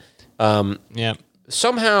Yeah.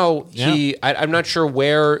 Somehow I'm not sure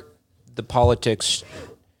where the politics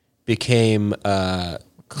became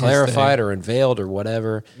clarified or unveiled or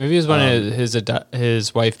whatever. Maybe it was when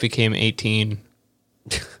his wife became 18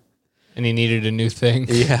 and he needed a new thing.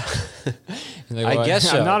 Yeah. Like, I guess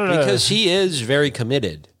so, because he is very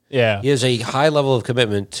committed. Yeah. He has a high level of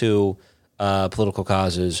commitment to political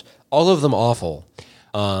causes, all of them awful.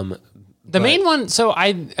 The main one, so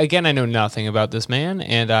I know nothing about this man,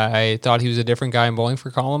 and I thought he was a different guy in Bowling for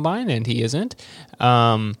Columbine, and he isn't.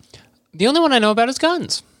 The only one I know about is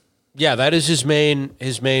guns. Yeah, that is his main.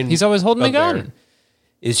 He's always holding a gun.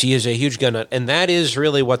 He is a huge gun nut, and that is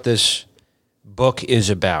really what this book is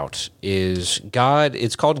about. Is God?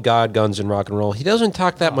 It's called God, Guns, and Rock and Roll. He doesn't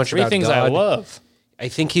talk that much about God. 3 things I love. I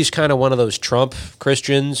think he's kind of one of those Trump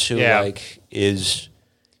Christians who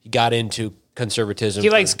got into conservatism. He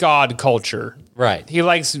likes God culture. Right. He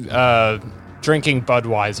likes drinking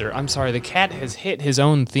Budweiser. I'm sorry, the cat has hit his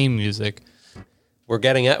own theme music. We're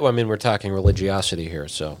talking religiosity here,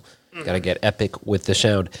 so got to get epic with the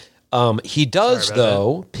sound. He does,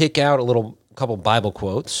 though, pick out a couple Bible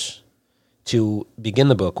quotes to begin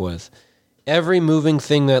the book with. Every moving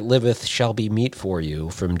thing that liveth shall be meat for you,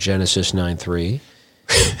 from Genesis 9:3.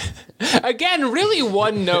 Again, really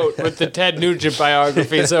one note with the Ted Nugent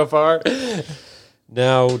biography so far.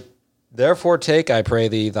 Now, therefore take, I pray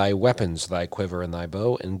thee, thy weapons, thy quiver and thy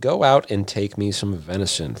bow, and go out and take me some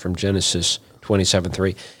venison, from Genesis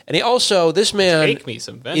 27:3. And he also, this man take me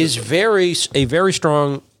some venison. Is a very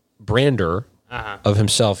strong brander of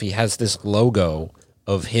himself. He has this logo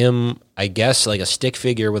of him, I guess, like a stick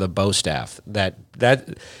figure with a bow staff.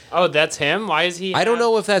 Oh, that's him? Why is he? I don't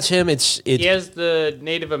know if that's him. He has the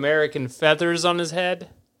Native American feathers on his head.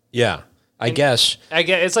 Yeah, I guess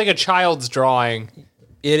it's like a child's drawing.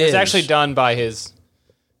 It's actually done by his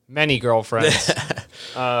many girlfriends.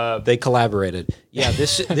 They collaborated. Yeah,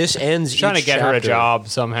 this ends. Trying each to get chapter. her a job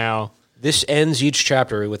somehow. This ends each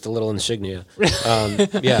chapter with the little insignia.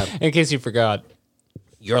 Yeah. In case you forgot.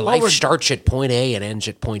 Your life starts at point A and ends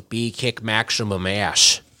at point B. Kick maximum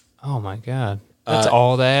ass. Oh, my God. That's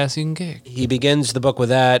all the ass you can kick. He begins the book with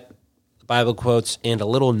that, Bible quotes, and a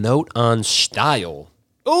little note on style.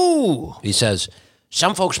 Ooh! He says,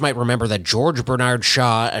 some folks might remember that George Bernard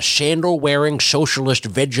Shaw, a sandal-wearing socialist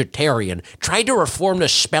vegetarian, tried to reform the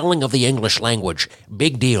spelling of the English language.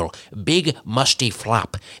 Big deal. Big, musty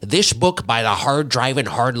flop. This book by the hard-driving,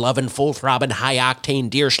 hard-loving, full-throbbing, high-octane,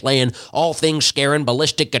 deer-slaying, all-things-scaring,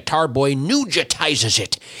 ballistic guitar boy nugentizes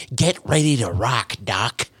it. Get ready to rock,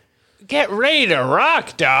 Doc. Get ready to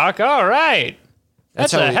rock, Doc. All right.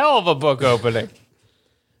 That's a hell of a book opening.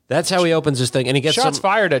 That's how he opens his thing, and he gets shots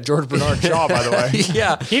fired at George Bernard Shaw. By the way,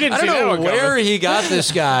 yeah, he didn't. I don't know where he got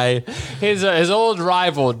this guy. His old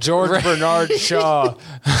rival, George Bernard Shaw.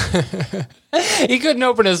 He couldn't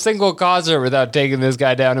open a single concert without taking this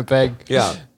guy down a peg. Yeah,